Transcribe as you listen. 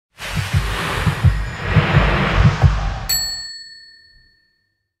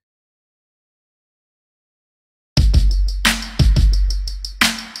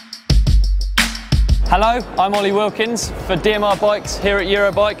Hello, I'm Olly Wilkins for DMR Bikes here at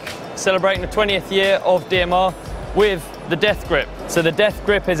Eurobike, celebrating the 20th year of DMR with the Deathgrip. So the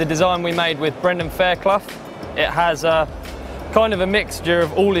Deathgrip is a design we made with Fairclough. It has a kind of a mixture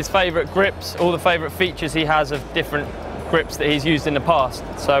of all his favourite grips, all the favourite features he has of different grips that he's used in the past.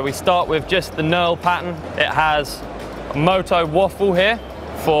 So we start with just the knurl pattern. It has a moto waffle here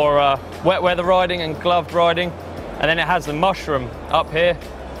for wet weather riding and gloved riding, and then it has the mushroom up here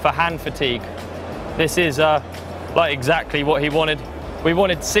for hand fatigue. This is like exactly what he wanted. We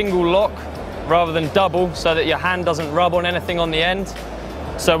wanted single lock rather than double so that your hand doesn't rub on anything on the end.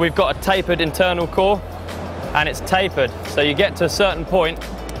 So we've got a tapered internal core and it's tapered. So you get to a certain point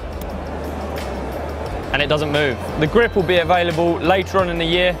and it doesn't move. The grip will be available later on in the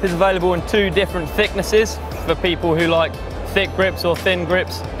year. It's available in 2 different thicknesses for people who like thick grips or thin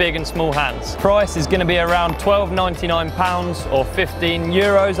grips, big and small hands. Price is going to be around £12.99 or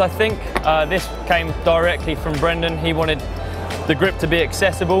 €15, I think. This came directly from Brendan. He wanted the grip to be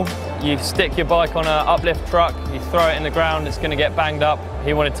accessible. You stick your bike on an uplift truck, you throw it in the ground, it's going to get banged up.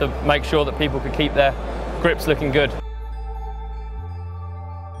 He wanted to make sure that people could keep their grips looking good.